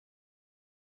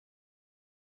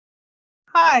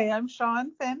Hi, I'm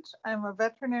Sean Finch. I'm a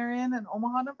veterinarian in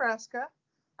Omaha, Nebraska.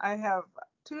 I have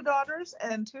two daughters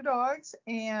and two dogs,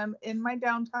 and in my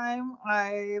downtime,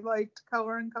 I like to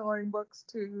color in coloring books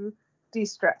to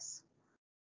de-stress.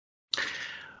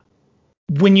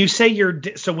 When you say your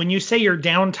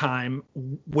downtime,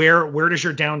 where does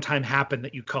your downtime happen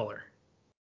that you color?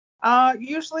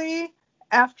 Usually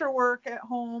after work at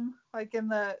home, like in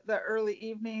the early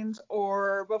evenings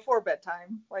or before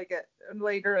bedtime, like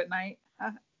later at night.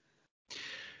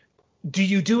 Do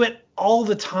you do it all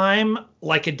the time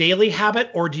like a daily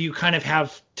habit, or do you kind of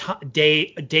have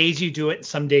days you do it and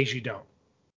some days you don't?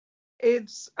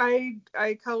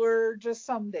 I color just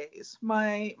some days.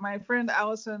 My friend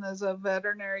Allison is a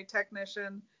veterinary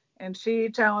technician, and she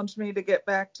challenged me to get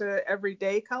back to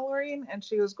everyday coloring, and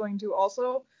she was going to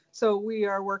also. So we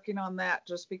are working on that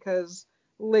just because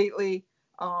lately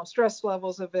stress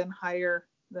levels have been higher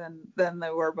than they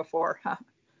were before.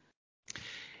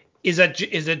 Is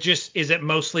it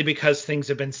mostly because things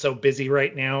have been so busy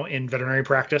right now in veterinary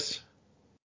practice?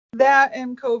 That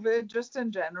and COVID, just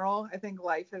in general, I think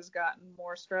life has gotten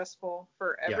more stressful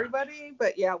for Yeah. everybody.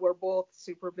 But yeah, we're both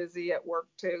super busy at work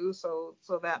too, so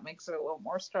that makes it a little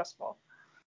more stressful.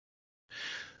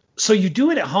 So you do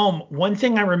it at home. One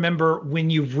thing I remember when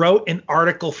you wrote an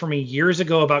article for me years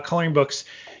ago about coloring books,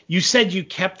 you said you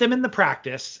kept them in the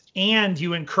practice and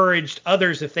you encouraged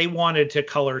others if they wanted to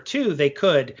color too, they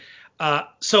could.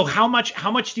 So how much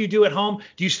do you do at home?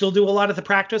 Do you still do a lot of the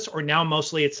practice, or now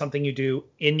mostly it's something you do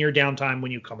in your downtime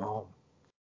when you come home?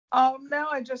 Now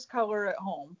I just color at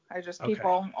home. I just keep Okay.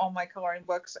 all my coloring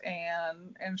books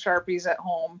and Sharpies at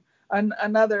home.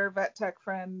 Another vet tech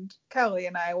friend, Kelly,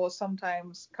 and I will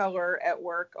sometimes color at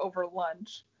work over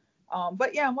lunch.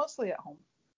 But yeah, mostly at home.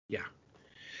 Yeah.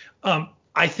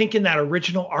 I think in that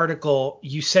original article,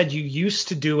 you said you used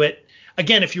to do it.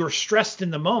 Again, if you were stressed in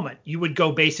the moment, you would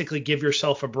go basically give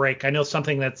yourself a break. I know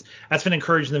something that's been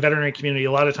encouraged in the veterinary community.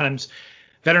 A lot of times,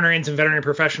 veterinarians and veterinary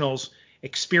professionals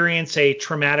experience a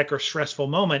traumatic or stressful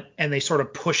moment and they sort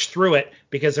of push through it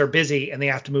because they're busy and they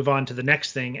have to move on to the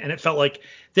next thing. And it felt like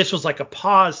this was like a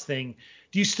pause thing.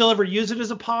 Do you still ever use it as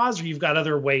a pause, or you've got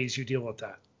other ways you deal with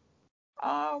that?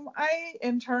 I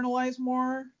internalize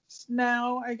more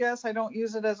now, I guess. I don't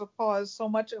use it as a pause so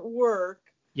much at work.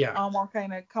 Yeah. I'll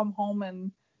kind of come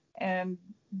home and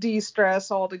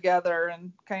de-stress altogether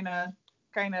and kind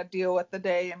of deal with the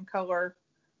day and color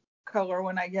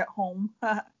when I get home.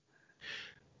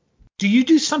 Do you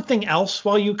do something else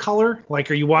while you color?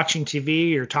 Like, are you watching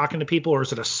TV or talking to people, or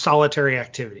is it a solitary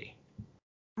activity?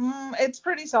 It's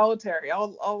pretty solitary.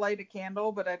 I'll light a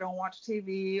candle, but I don't watch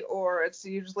TV, or it's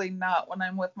usually not when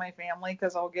I'm with my family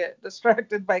because I'll get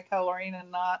distracted by coloring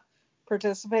and not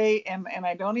participate. And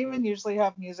I don't even usually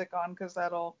have music on because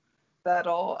that'll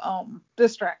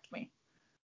distract me.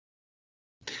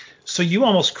 So you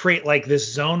almost create like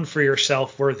this zone for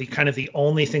yourself where the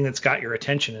only thing that's got your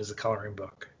attention is the coloring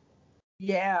book.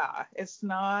 Yeah, it's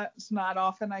not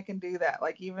often I can do that.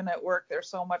 Like even at work, there's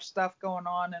so much stuff going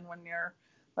on, and when you're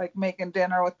like making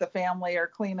dinner with the family or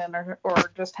cleaning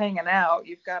or just hanging out,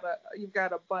 you've got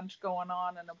a bunch going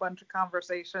on and a bunch of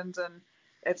conversations, and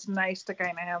it's nice to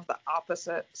kind of have the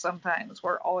opposite sometimes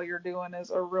where all you're doing is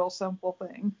a real simple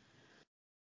thing.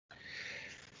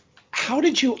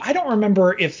 I don't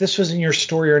remember if this was in your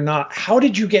story or not. How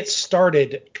did you get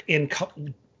started in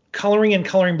coloring and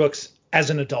coloring books as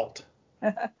an adult?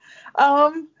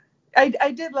 um,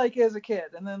 I did like it as a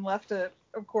kid, and then left it,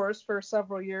 of course, for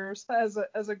several years as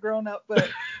a grown up. But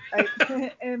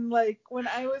and like when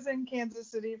I was in Kansas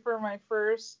City for my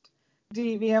first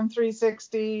DVM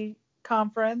 360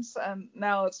 conference, and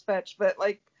now it's Fetch, but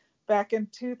like back in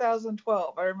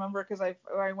 2012, I remember because I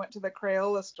went to the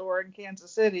Crayola store in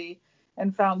Kansas City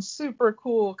and found super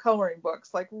cool coloring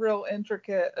books, like real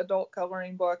intricate adult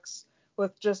coloring books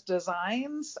with just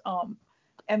designs.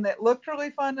 And it looked really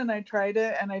fun, and I tried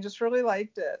it and I just really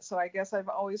liked it. So I guess I've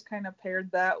always kind of paired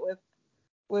that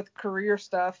with career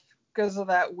stuff because of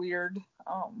that weird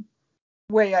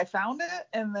way I found it,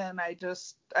 and then I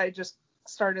just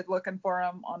started looking for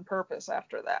them on purpose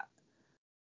after that.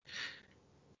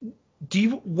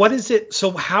 What is it?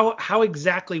 So how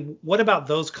exactly, what about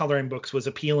those coloring books was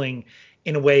appealing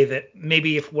in a way that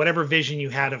maybe if whatever vision you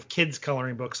had of kids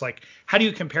coloring books, like how do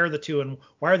you compare the two, and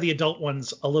why are the adult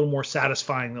ones a little more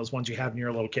satisfying, those ones you had when you were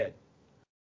a little kid?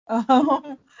 I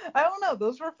don't know,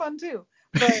 those were fun too,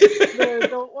 but the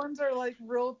adult ones are like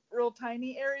real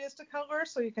tiny areas to color,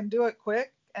 so you can do it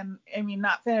quick. And I mean,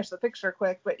 not finish the picture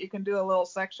quick, but you can do a little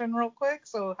section real quick.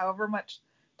 So however much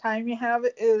time you have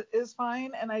is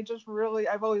fine. And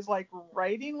I've always liked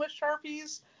writing with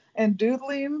Sharpies and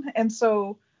doodling, and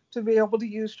so to be able to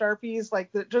use Sharpies,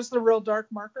 like just the real dark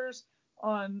markers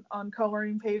on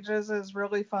coloring pages is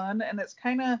really fun, and it's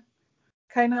kind of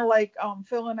like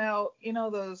filling out,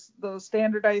 those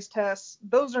standardized tests.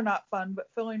 Those are not fun, but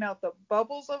filling out the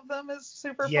bubbles of them is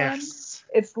super fun. Yes.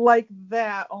 It's like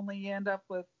that, only you end up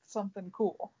with something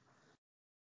cool.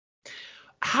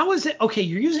 How is it? Okay,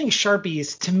 you're using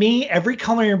Sharpies. To me, every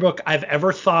coloring book I've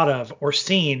ever thought of or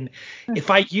seen,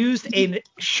 if I used a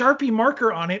Sharpie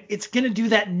marker on it, it's going to do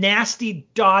that nasty,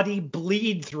 dotty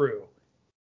bleed through.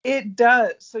 It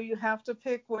does. So you have to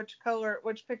pick which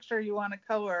picture you want to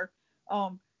color.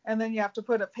 And then you have to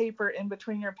put a paper in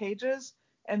between your pages.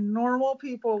 And normal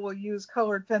people will use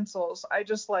colored pencils. I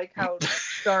just like how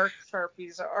dark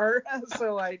Sharpies are.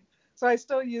 So I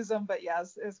still use them, but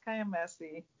yes, it's kind of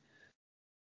messy.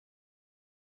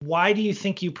 Why do you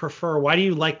think you prefer? Why do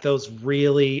you like those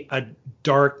really a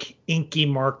dark inky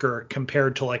marker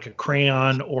compared to like a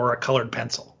crayon or a colored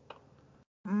pencil?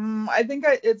 I think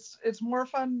it's more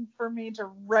fun for me to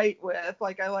write with.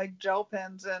 Like I like gel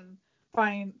pens and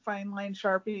fine line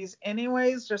Sharpies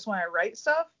anyways, just when I write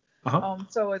stuff. Uh-huh.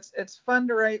 So it's fun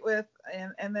to write with,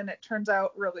 and then it turns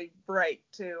out really bright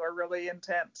too, or really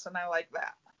intense, and I like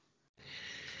that.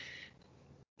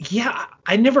 Yeah,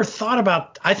 I never thought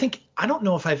about. I don't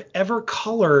know if I've ever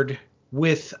colored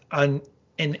with an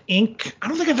ink. I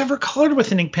don't think I've ever colored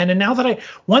with an ink pen. And now that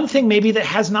one thing maybe that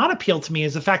has not appealed to me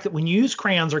is the fact that when you use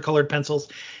crayons or colored pencils,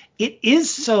 it is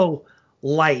so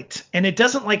light and it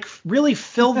doesn't like really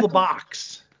fill the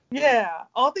box. Yeah,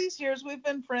 all these years we've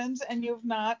been friends, and you've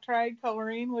not tried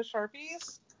coloring with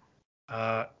Sharpies?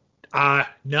 Uh,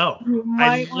 no, You I might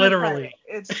want to try it. literally.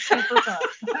 It's super fun.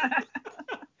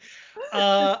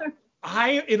 Uh,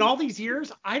 in all these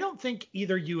years, I don't think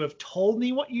either you have told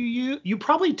me what you use. You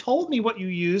probably told me what you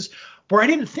use, where I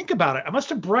didn't think about it. I must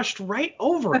have brushed right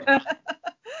over it.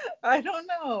 I don't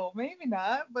know, maybe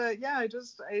not, but yeah, I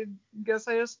guess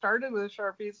I just started with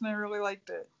Sharpies and I really liked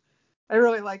it. I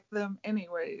really like them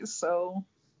anyways, so.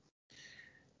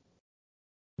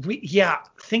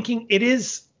 Thinking it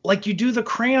is like you do the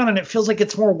crayon and it feels like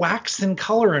it's more wax than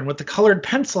color, and with the colored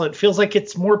pencil, it feels like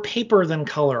it's more paper than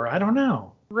color. I don't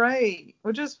know. Right,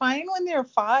 which is fine when you're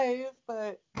 5,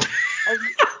 but as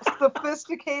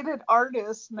sophisticated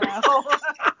artists now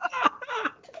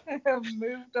have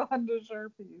moved on to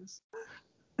Sharpies.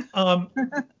 Um,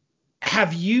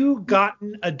 have you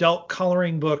gotten adult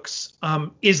coloring books?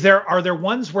 Are there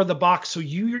ones where the box, so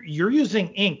you're using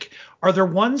ink? Are there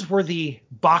ones where the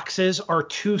boxes are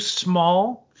too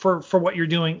small for what you're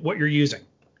doing, what you're using?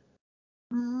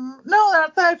 No,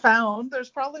 not that I found. There's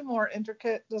probably more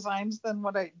intricate designs than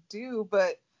what I do,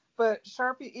 but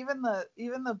Sharpie, even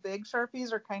the big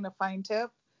Sharpies are kind of fine tip.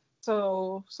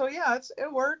 So yeah,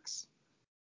 it works.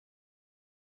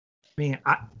 I mean,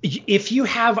 if you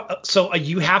have,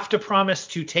 you have to promise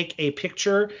to take a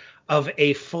picture of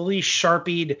a fully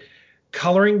Sharpied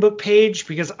coloring book page,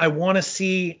 because I want to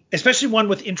see, especially one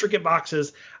with intricate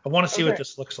boxes. I want to see what Okay.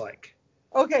 this looks like.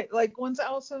 Okay, like once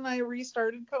Allison and I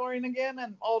restarted coloring again,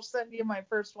 and I'll send you my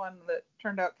first one that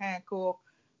turned out kind of cool.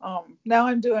 Now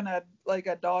I'm doing a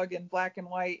dog in black and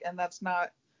white, and that's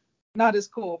not as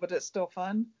cool, but it's still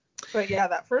fun. But yeah,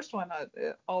 that first one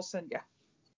I'll send you.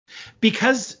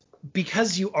 Because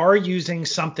you are using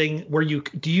something where you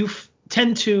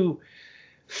tend to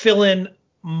fill in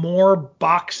more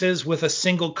boxes with a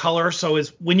single color. So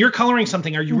when you're coloring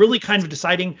something, are you really kind of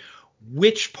deciding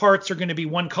which parts are going to be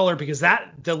one color, because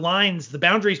the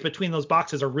boundaries between those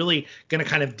boxes are really going to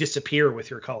kind of disappear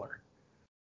with your color?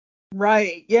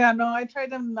 Right. Yeah, no, I try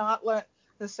to not let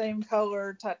the same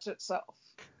color touch itself.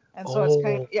 And so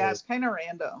Oh, it's kind of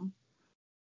random.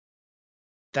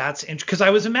 that's interesting, because I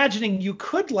was imagining you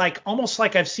could, like, almost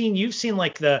like you've seen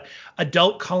like the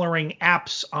adult coloring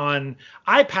apps on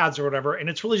iPads or whatever, and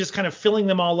it's really just kind of filling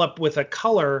them all up with a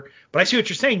color. But I see what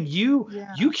you're saying.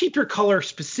 Yeah. You keep your color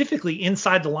specifically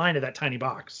inside the line of that tiny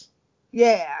box.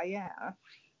 Yeah, yeah.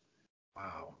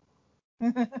 Wow.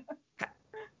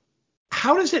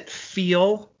 How does it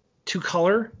feel to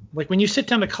color? Like when you sit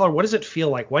down to color, what does it feel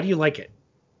like? Why do you like it?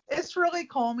 It's really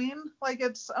calming. Like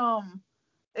it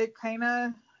kind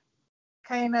of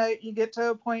you get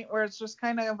to a point where it's just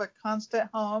kind of a constant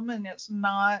hum, and it's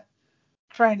not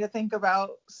trying to think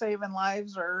about saving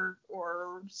lives or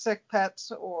sick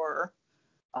pets or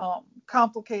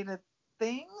complicated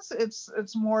things.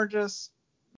 It's more just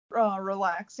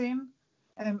relaxing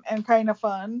and kind of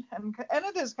fun, and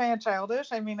it is kind of childish.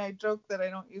 I mean, I joke that I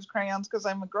don't use crayons because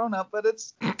I'm a grown up, but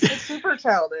it's super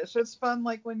childish. It's fun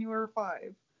like when you were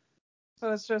 5.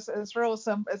 So it's real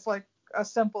simple. It's like a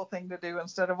simple thing to do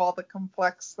instead of all the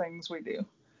complex things we do.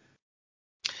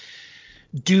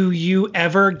 Do you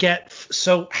ever get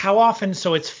so how often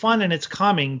so it's fun and it's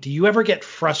calming. Do you ever get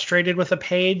frustrated with a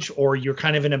page or you're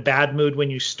kind of in a bad mood when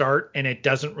you start and it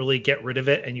doesn't really get rid of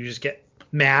it and you just get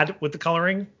mad with the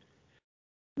coloring?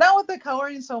 Not with the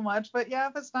coloring so much, but yeah,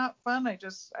 if it's not fun, I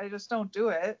just don't do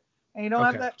it. And you don't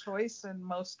have Okay. that choice in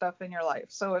most stuff in your life.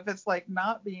 So if it's like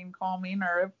not being calming,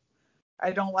 or if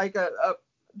I don't like a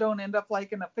don't end up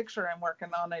liking a picture I'm working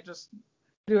on, I just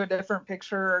do a different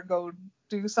picture or go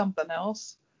do something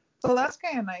else. So that's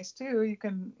kind of nice too.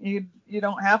 You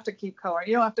don't have to keep coloring.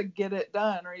 You don't have to get it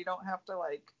done, or you don't have to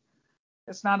like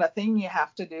it's not a thing you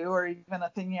have to do, or even a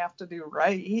thing you have to do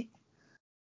right.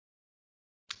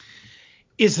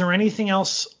 Is there anything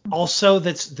else also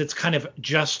that's kind of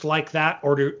just like that,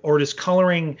 or does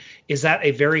coloring is that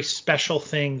a very special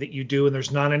thing that you do and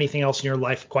there's not anything else in your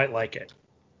life quite like it?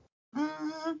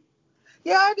 Mm,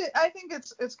 yeah, I think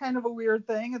it's kind of a weird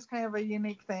thing. It's kind of a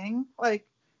unique thing. Like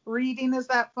reading is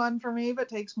that fun for me, but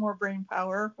takes more brain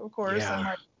power, of course, and Yeah.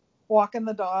 like walking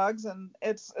the dogs, and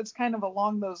it's kind of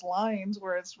along those lines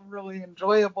where it's really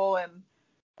enjoyable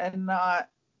and not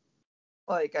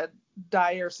like a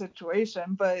dire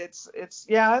situation, but it's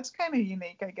yeah, it's kind of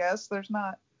unique, I guess. There's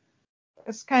not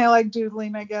it's kind of like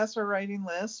doodling, I guess, or writing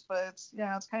lists, but it's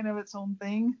yeah, it's kind of its own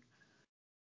thing.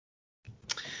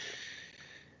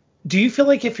 Do you feel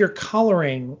like if you're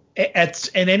coloring at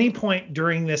any point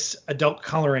during this adult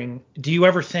coloring, do you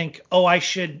ever think, oh,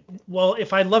 well,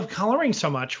 if I love coloring so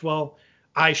much, well,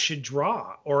 I should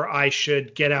draw or I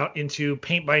should get out into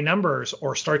paint by numbers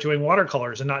or start doing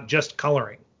watercolors and not just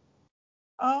coloring?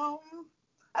 Um,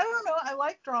 I don't know. I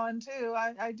like drawing too.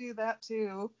 I do that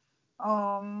too.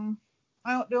 Um,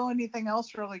 I don't do anything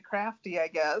else really crafty, I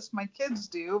guess. My kids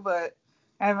do, but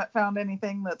I haven't found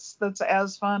anything that's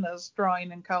as fun as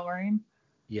drawing and coloring.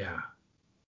 Yeah.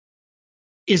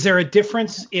 Is there a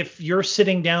difference if you're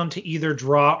sitting down to either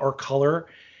draw or color?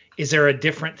 Is there a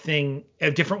different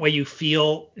way you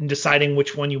feel in deciding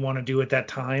which one you want to do at that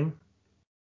time?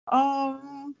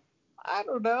 Um, I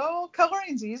don't know.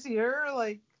 Coloring's easier.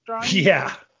 Like drawing's Yeah.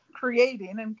 like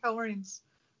creating, and coloring's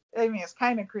I mean it's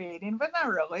kind of creating, but not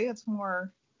really. It's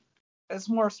more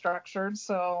structured,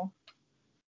 so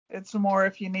it's more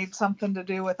if you need something to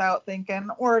do without thinking,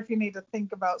 or if you need to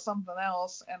think about something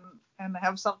else and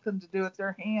have something to do with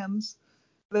your hands.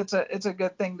 It's a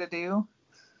good thing to do.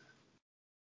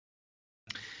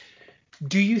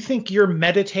 Do you think you're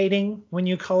meditating when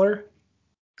you color?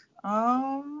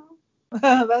 Um,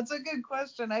 that's a good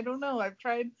question. I don't know. I've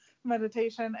tried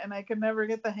meditation and I could never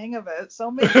get the hang of it. So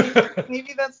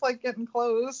maybe that's like getting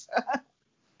close.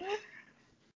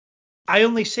 I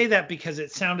only say that because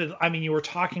it sounded, I mean, you were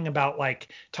talking about it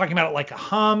like a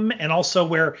hum and also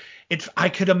where I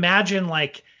could imagine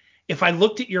like if I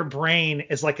looked at your brain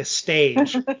as like a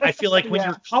stage, I feel like when Yeah.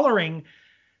 you're coloring,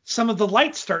 some of the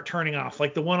lights start turning off,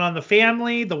 like the one on the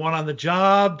family, the one on the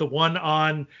job, the one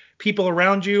on people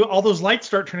around you, all those lights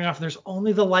start turning off and there's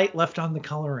only the light left on the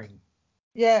coloring.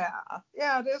 Yeah.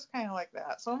 Yeah, it is kind of like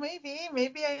that. So maybe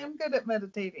I am good at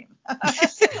meditating.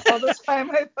 All this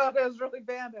time I thought I was really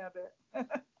bad at it.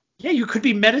 Yeah, you could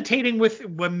be meditating with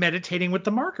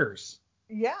the markers.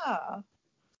 Yeah.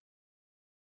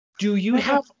 Do you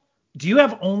have do you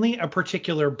have only a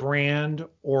particular brand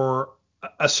or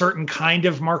a certain kind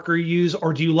of marker you use,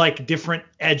 or do you like different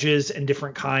edges and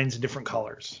different kinds and different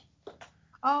colors?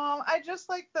 I just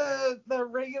like the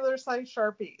regular size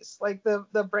Sharpies, like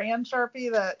the brand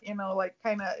Sharpie that like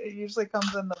kind of it usually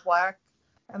comes in the black,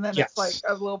 and then it's like Yes.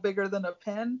 a little bigger than a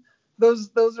pen. Those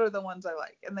are the ones I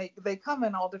like, and they come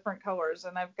in all different colors.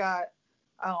 And I've got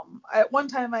at one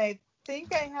time I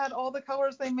think I had all the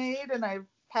colors they made, and I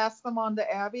passed them on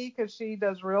to Abby because she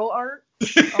does real art.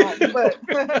 But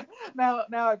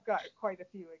now I've got quite a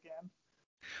few again.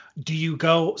 Do you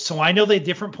go? So I know the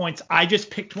different points. I just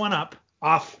picked one up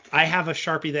off. I have a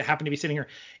Sharpie that happened to be sitting here.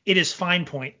 It is fine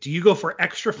point. Do you go for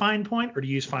extra fine point or do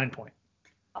you use fine point?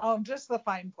 Just the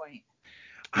fine point.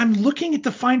 I'm looking at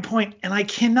the fine point and I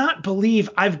cannot believe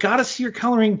I've got to see your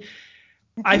coloring.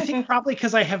 I think probably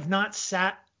because I have not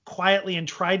sat quietly and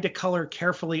tried to color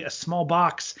carefully a small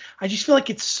box. I just feel like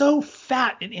it's so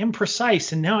fat and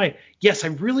imprecise. And now yes, I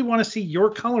really want to see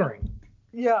your coloring.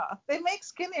 Yeah, they make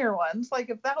skinnier ones. Like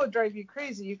if that would drive you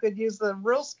crazy, you could use the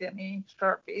real skinny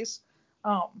Sharpies.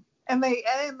 And they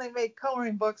make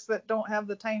coloring books that don't have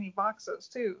the tiny boxes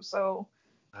too. So,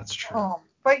 That's true.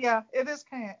 but yeah, it is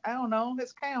kind of I don't know,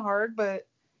 it's kind of hard, but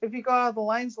if you go out of the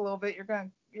lines a little bit,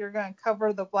 you're gonna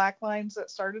cover the black lines that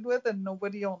started with, and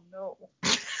nobody will know.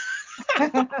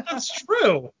 That's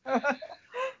true.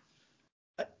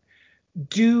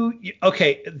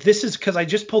 Okay, this is because I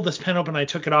just pulled this pen open and I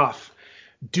took it off.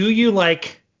 Do you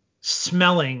like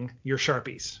smelling your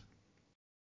Sharpies?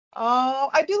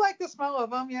 I do like the smell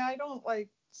of them. Yeah, I don't like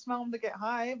smell them to get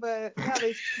high, but yeah,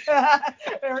 they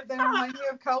they remind me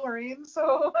of coloring,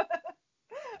 so I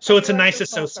So do it's a like nice the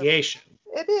smell of Sharpie. association.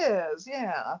 It is,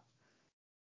 yeah.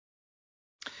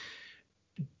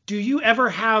 Do you ever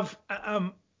have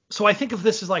so I think of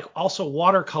this as like also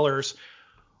watercolors.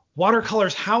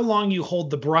 Watercolors, how long you hold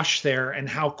the brush there and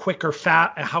how quick or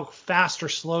how fast or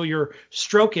slow your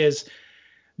stroke is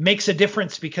makes a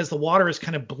difference because the water is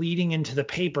kind of bleeding into the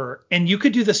paper. And you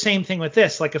could do the same thing with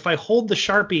this. Like if I hold the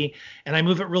Sharpie and I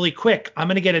move it really quick, I'm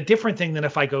going to get a different thing than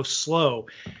if I go slow.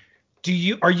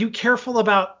 Are you careful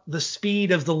about the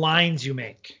speed of the lines you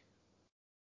make?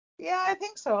 Yeah, I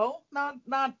think so.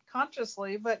 Not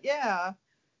consciously, but yeah,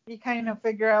 you kind of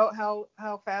figure out how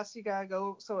fast you gotta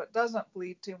go so it doesn't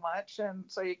bleed too much, and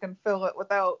so you can fill it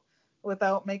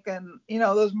without making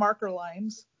those marker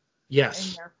lines in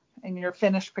Yes. your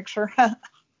finished picture.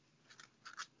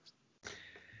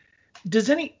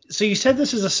 So you said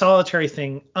this is a solitary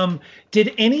thing.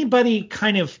 Did anybody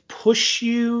kind of push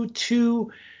you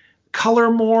to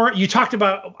color more? You talked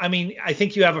about, I mean, I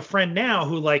think you have a friend now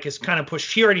who like is kind of pushed.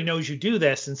 She already knows you do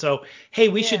this. And so, hey,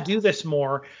 we should Yeah. do this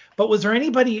more. But was there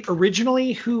anybody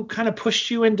originally who kind of pushed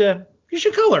you into, you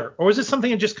should color? Or was it something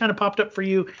that just kind of popped up for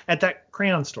you at that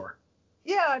crayon store?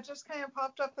 Yeah, it just kind of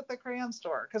popped up at the crayon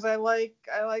store because I like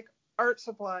art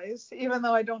supplies, even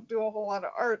though I don't do a whole lot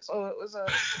of art. So it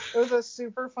was a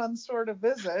super fun store to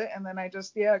visit, and then I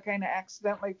just kind of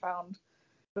accidentally found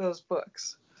those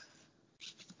books.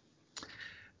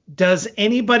 Does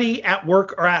anybody at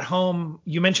work or at home,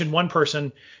 you mentioned one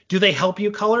person, do they help you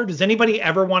color? Does anybody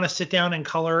ever want to sit down and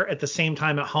color at the same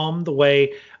time at home the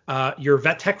way your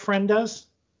vet tech friend does?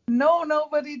 No,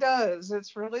 nobody does.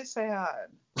 It's really sad.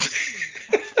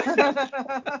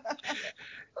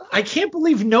 I can't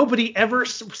believe nobody ever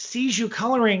sees you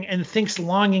coloring and thinks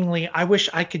longingly, I wish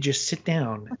I could just sit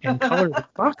down and color the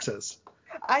boxes.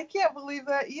 I can't believe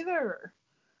that either.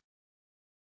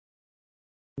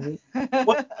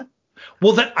 Well,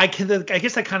 well, I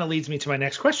guess that kind of leads me to my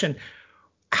next question.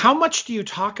 How much do you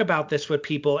talk about this with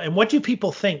people, and what do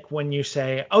people think when you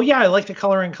say, "Oh yeah, I like to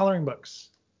color in coloring books"?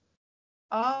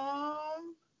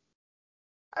 um,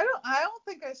 I don't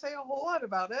think I say a whole lot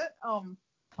about it. I'll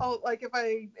like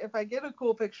if I get a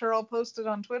cool picture, I'll post it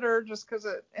on Twitter just because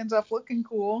it ends up looking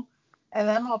cool, and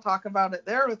then I'll talk about it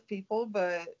there with people.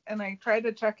 And I try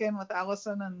to check in with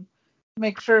Allison and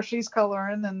make sure she's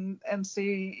coloring and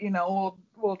see,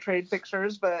 we'll trade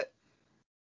pictures, but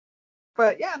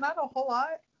yeah, not a whole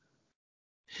lot.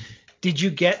 Did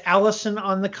you get Allison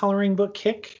on the coloring book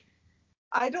kick?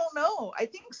 I don't know. I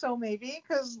think so, maybe,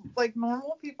 because like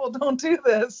normal people don't do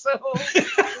this. So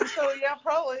yeah,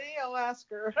 probably I'll ask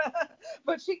her.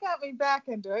 But she got me back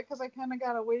into it because I kind of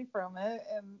got away from it,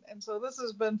 and so this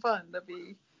has been fun to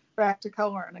be back to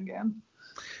coloring again.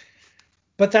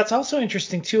 But that's also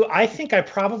interesting too. I think I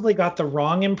probably got the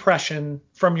wrong impression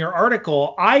from your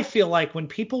article. I feel like when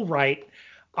people write,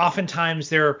 oftentimes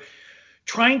they're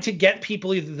trying to get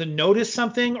people either to notice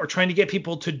something or trying to get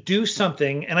people to do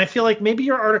something. And I feel like maybe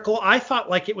your article, I thought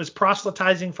like it was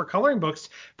proselytizing for coloring books,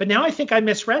 but now I think I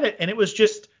misread it and it was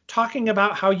just talking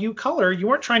about how you color. You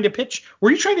weren't trying to pitch.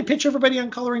 Were you trying to pitch everybody on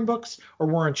coloring books or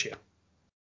weren't you?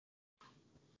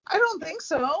 I don't think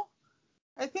so.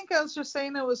 I think I was just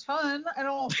saying it was fun. I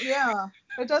don't, yeah.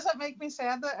 It doesn't make me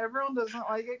sad that everyone doesn't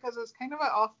like it because it's kind of an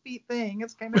offbeat thing.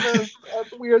 It's kind of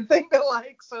a weird thing to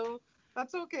like. So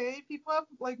that's okay. People have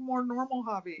like more normal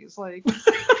hobbies, like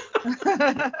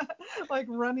like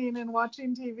running and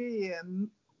watching TV and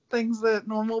things that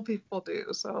normal people do.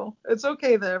 So it's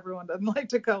okay that everyone doesn't like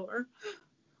to color.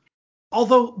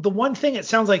 Although the one thing it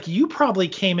sounds like you probably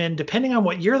came in, depending on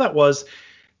what year that was,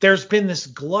 there's been this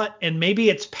glut and maybe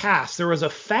it's past. There was a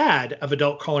fad of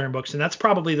adult coloring books, and that's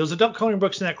probably those adult coloring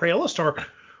books in that Crayola store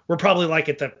were probably like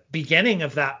at the beginning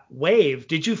of that wave.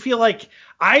 Did you feel like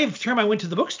every time I went to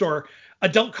the bookstore,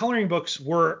 adult coloring books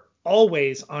were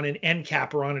always on an end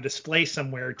cap or on a display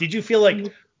somewhere? Did you feel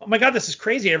like, oh my God, this is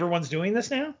crazy. Everyone's doing this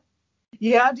now?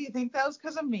 Yeah, do you think that was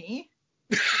because of me?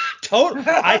 Total.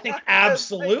 I think Because like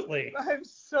absolutely. I'm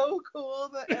so cool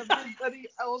that everybody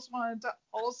else wanted to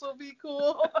also be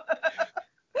cool.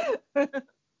 It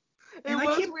And I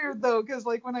was can't. weird though, because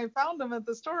like when I found them at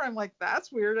the store, I'm like, that's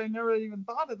weird. I never even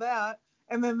thought of that.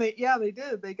 And then they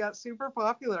did. They got super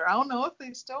popular. I don't know if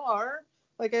they still are.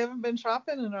 Like I haven't been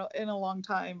shopping in a long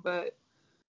time, but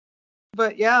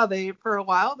yeah, they for a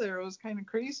while there it was kind of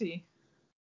crazy.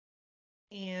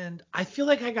 And I feel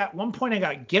like I got one point I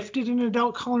got gifted an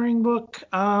adult coloring book.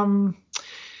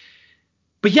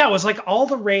 But yeah, it was like all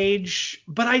the rage,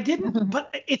 but I didn't.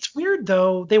 But it's weird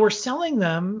though. They were selling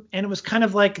them, and it was kind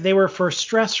of like they were for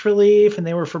stress relief, and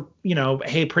they were for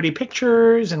hey, pretty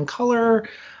pictures and color.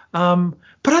 But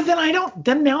then I don't.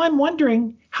 Then now I'm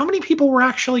wondering how many people were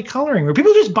actually coloring. Were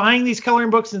people just buying these coloring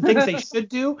books and things they should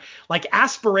do, like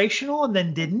aspirational, and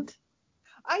then didn't?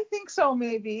 I think so,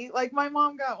 maybe. Like my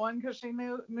mom got one because she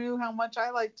knew how much I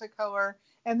like to color,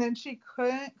 and then she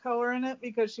couldn't color in it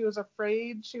because she was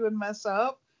afraid she would mess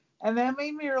up, and that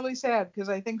made me really sad because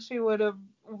I think she would have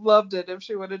loved it if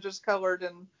she would have just colored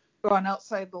and gone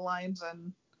outside the lines.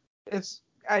 And it's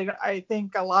I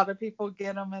think a lot of people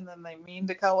get them and then they mean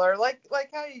to color, like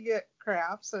how you get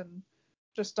crafts and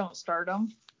just don't start them.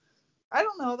 I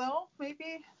don't know though.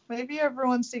 Maybe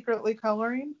everyone's secretly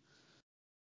coloring.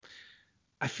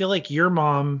 I feel like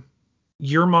I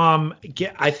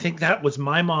think that was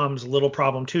my mom's little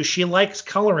problem too. She likes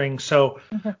coloring. So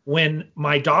when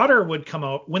my daughter would come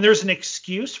out, when there's an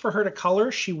excuse for her to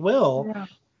color, she will. Yeah.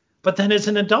 But then as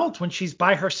an adult, when she's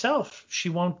by herself, she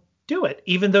won't do it,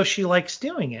 even though she likes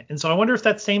doing it. And so I wonder if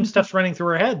that same stuff's running through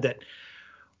her head that,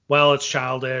 well, it's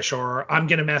childish or I'm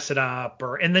going to mess it up.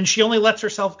 And then she only lets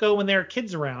herself go when there are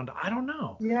kids around. I don't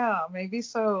know. Yeah, maybe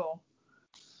so.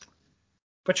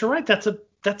 But you're right. That's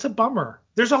a bummer.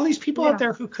 There's all these people out Yeah,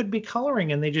 there who could be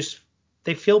coloring and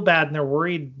they feel bad and they're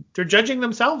worried. They're judging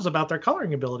themselves about their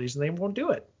coloring abilities and they won't do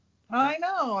it. I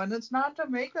know. And it's not to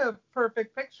make a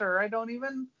perfect picture. I don't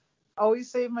even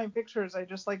always save my pictures. I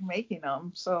just like making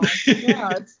them. So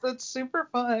yeah, it's super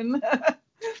fun.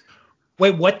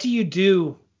 Wait, what do you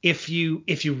do if you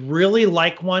really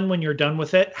like one when you're done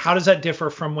with it? How does that differ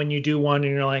from when you do one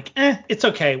and you're like, it's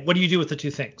okay? What do you do with the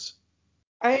two things?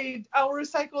 I'll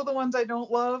recycle the ones I don't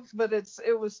love, but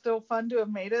it was still fun to have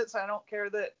made it, so I don't care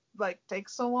that like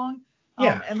takes so long.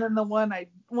 Yeah. And then the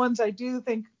ones I do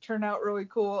think turn out really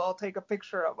cool, I'll take a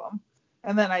picture of them,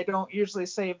 and then I don't usually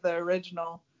save the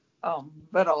original,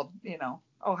 but I'll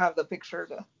have the picture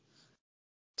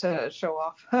to show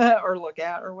off or look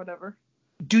at or whatever.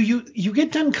 Do you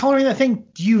get done coloring that thing?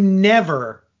 Do you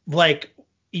never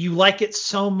you like it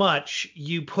so much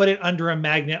you put it under a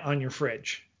magnet on your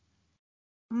fridge?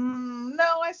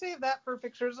 No, I save that for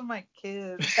pictures of my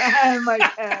kids and my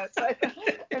pets. I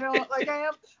don't like. I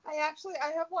have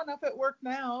one up at work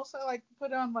now, so I like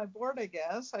put it on my board. I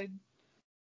guess I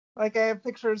have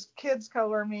pictures kids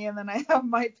color me, and then I have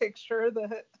my picture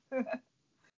that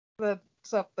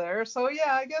that's up there. So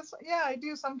yeah, I guess yeah, I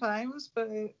do sometimes, but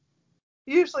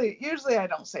usually I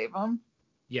don't save them.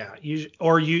 Yeah,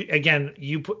 or you again,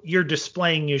 you're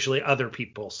displaying usually other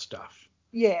people's stuff.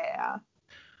 Yeah.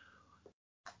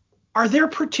 Are there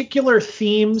particular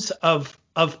themes of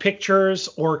pictures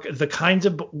or the kinds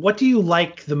of what do you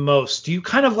like the most? Do you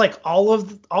kind of like all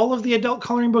of the adult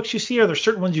coloring books you see? Or are there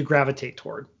certain ones you gravitate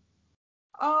toward?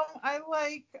 I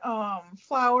like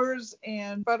flowers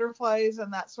and butterflies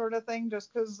and that sort of thing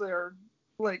just because they're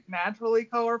like naturally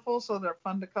colorful, so they're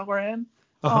fun to color in.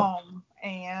 Uh-huh.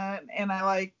 And I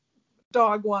like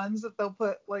dog ones that they'll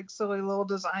put like silly little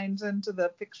designs into the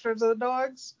pictures of the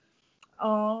dogs.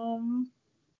 Um,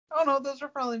 oh no, those are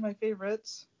probably my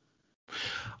favorites.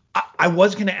 I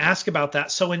was going to ask about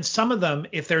that. So in some of them,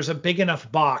 if there's a big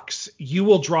enough box, you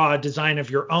will draw a design of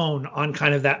your own on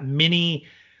kind of that mini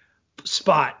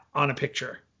spot on a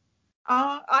picture.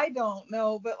 I don't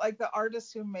know, but like the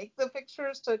artists who make the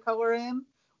pictures to color in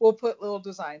will put little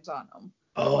designs on them.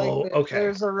 Like Oh, okay.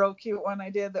 there's a real cute one I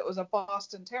did that was a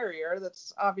Boston Terrier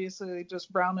that's obviously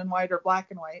just brown and white or black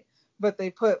and white, but they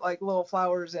put like little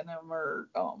flowers in them or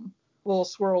little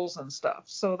swirls and stuff.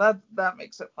 So that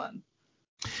makes it fun.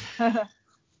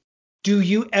 Do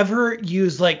you ever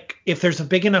use like if there's a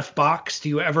big enough box, do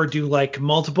you ever do like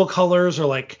multiple colors or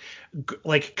like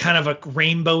kind of a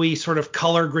rainbowy sort of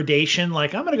color gradation?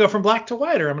 Like I'm gonna go from black to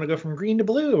white or I'm gonna go from green to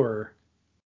blue or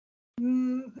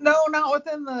No, not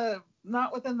within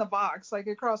the box. Like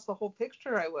across the whole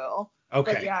picture, I will. But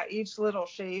okay. yeah, each little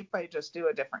shape, I just do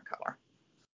a different color.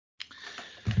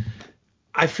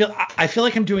 I feel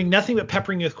like I'm doing nothing but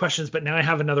peppering you with questions, but now I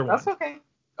have another That's one. okay.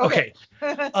 Okay.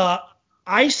 Okay. Uh,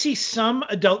 I see some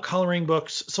adult coloring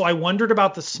books, so I wondered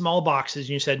about the small boxes.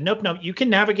 You said, nope, nope, you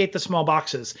can navigate the small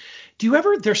boxes.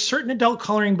 There's certain adult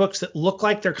coloring books that look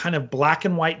like they're kind of black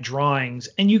and white drawings,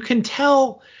 and you can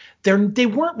tell they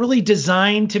weren't really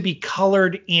designed to be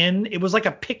colored in. It was like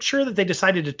a picture that they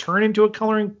decided to turn into a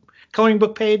coloring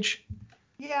book page.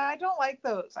 Yeah, I don't like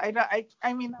those.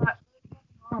 I mean,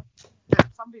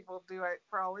 some people do it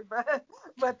probably, but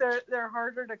they're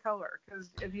harder to color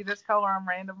because if you just color them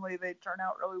randomly, they turn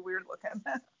out really weird looking.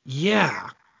 So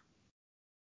Yeah.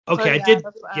 Okay, I yeah, did. I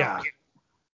don't Yeah. like.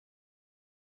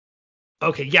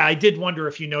 Okay, yeah, I did wonder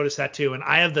if you noticed that too, and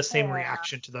I have the same Yeah,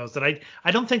 reaction to those that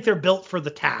I don't think they're built for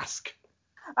the task.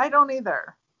 I don't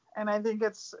either. And I think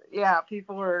it's, yeah,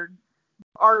 people are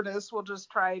artists will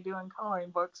just try doing coloring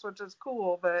books, which is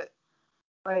cool, but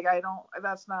like I don't,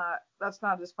 that's not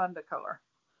as fun to color.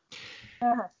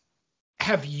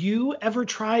 Have you ever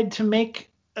tried to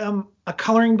make a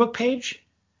coloring book page?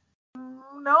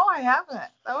 No, I haven't.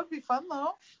 That would be fun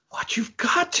though. What, you've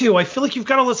got to. I feel like you've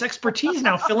got all this expertise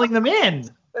now filling them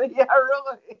in. Yeah,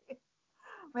 really.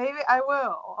 Maybe I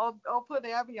will. I'll put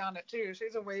Abby on it too.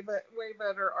 She's a way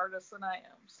better artist than I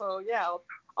am. So yeah,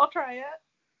 I'll try it.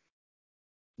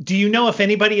 Do you know if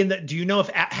anybody do you know if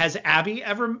has Abby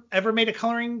ever made a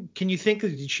coloring? Can you think,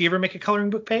 did she ever make a coloring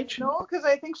book page? No, because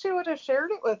I think she would have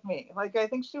shared it with me. Like I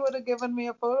think she would have given me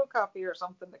a photocopy or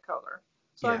something to color.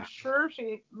 So I'm Yeah. sure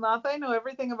not that I know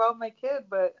everything about my kid,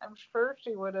 but I'm sure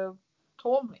she would have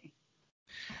told me.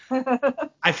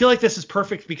 I feel like this is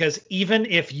perfect because even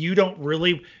if you don't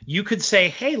really, you could say,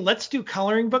 hey, let's do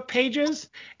coloring book pages.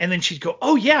 And then she'd go,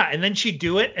 oh, yeah. And then she'd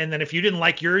do it. And then if you didn't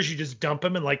like yours, you just dump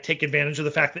them and like take advantage of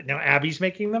the fact that now Abby's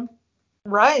making them.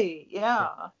 Right. Yeah.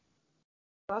 Yeah.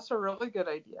 That's a really good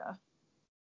idea.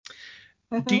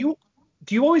 Do you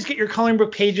do you always get your coloring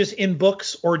book pages in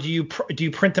books, or do you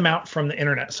print them out from the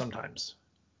internet sometimes?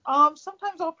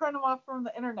 Sometimes I'll print them off from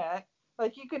the internet.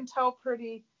 Like you can tell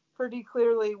pretty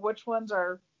clearly which ones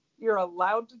are you're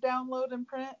allowed to download and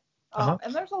print. Uh-huh.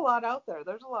 And there's a lot out there.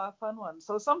 There's a lot of fun ones.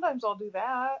 So sometimes I'll do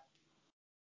that.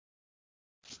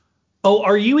 Oh,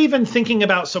 are you even thinking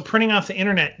about, so printing off the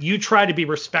internet, you try to be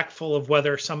respectful of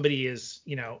whether somebody is,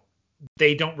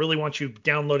 they don't really want you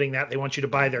downloading that. They want you to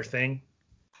buy their thing.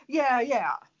 Yeah,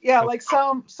 yeah, yeah. Okay. Like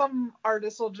some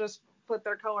artists will just put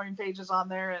their coloring pages on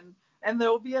there, and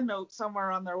there'll be a note somewhere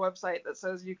on their website that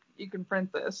says you can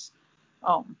print this.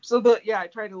 Yeah, I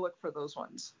try to look for those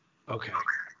ones. Okay.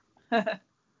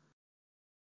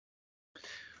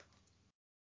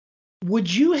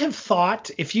 Would you have thought,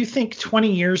 if you think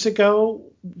 20 years ago,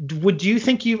 would you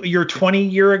think your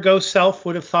 20-year ago self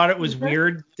would have thought it was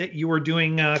weird that you were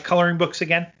doing coloring books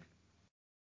again?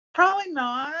 Probably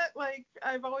not. Like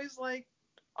I've always liked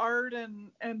art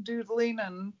and doodling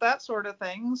and that sort of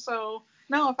thing. So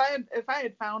no, if I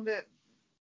had found it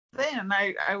then,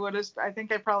 I would have. I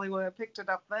think I probably would have picked it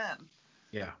up then.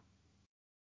 Yeah.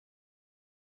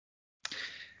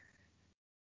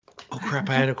 Oh crap,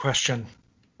 I had a question.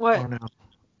 Oh What? no. Go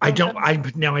ahead.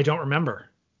 I don't remember.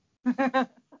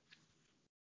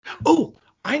 Oh,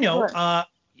 I know. What?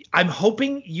 I'm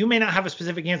hoping you may not have a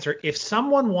specific answer. If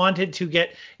someone wanted to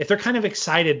if they're kind of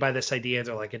excited by this idea,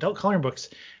 they're like, adult coloring books,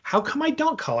 how come I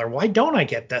don't color? Why don't I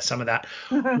get some of that?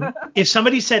 If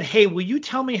somebody said, hey, will you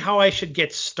tell me how I should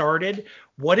get started?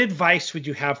 What advice would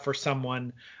you have for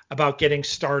someone about getting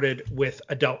started with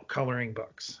adult coloring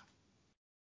books?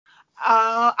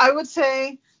 I would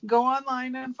say go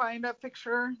online and find a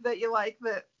picture that you like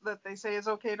that they say is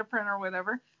okay to print or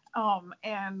whatever.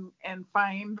 And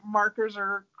find markers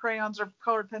or crayons or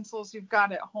colored pencils you've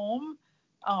got at home.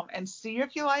 And see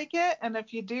if you like it. And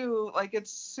if you do, like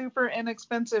it's super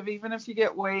inexpensive, even if you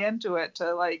get way into it,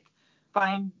 to like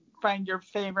find find your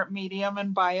favorite medium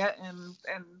and buy it, and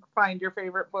find your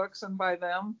favorite books and buy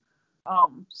them.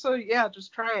 So yeah,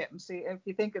 just try it and see if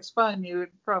you think it's fun. You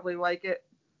would probably like it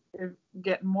if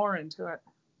getting more into it.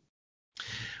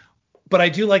 But I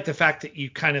do like the fact that you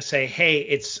kind of say, hey,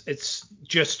 it's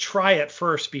just try it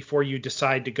first before you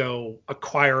decide to go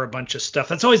acquire a bunch of stuff.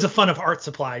 That's always the fun of art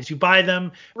supplies. You buy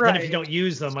them, but then if you Right. don't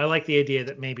use them, I like the idea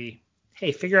that maybe,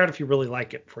 hey, figure out if you really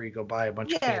like it before you go buy a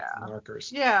bunch of fancy Yeah.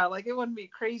 markers. Yeah, like it wouldn't be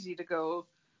crazy to go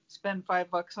spend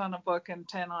 $5 on a book and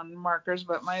 10 on markers,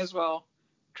 but might as well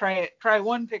try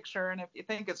one picture, and if you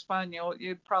think it's fun,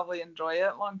 you'd probably enjoy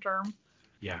it long term.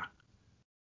 Yeah.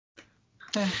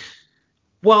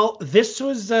 Well, this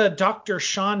was Dr.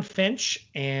 Sean Finch,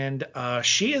 and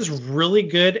she is really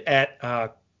good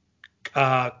at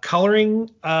coloring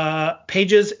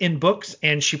pages in books,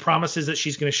 and she promises that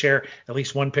she's going to share at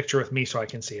least one picture with me so I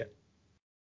can see it.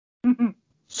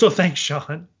 So thanks,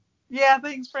 Sean. Yeah,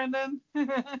 thanks, Brendan.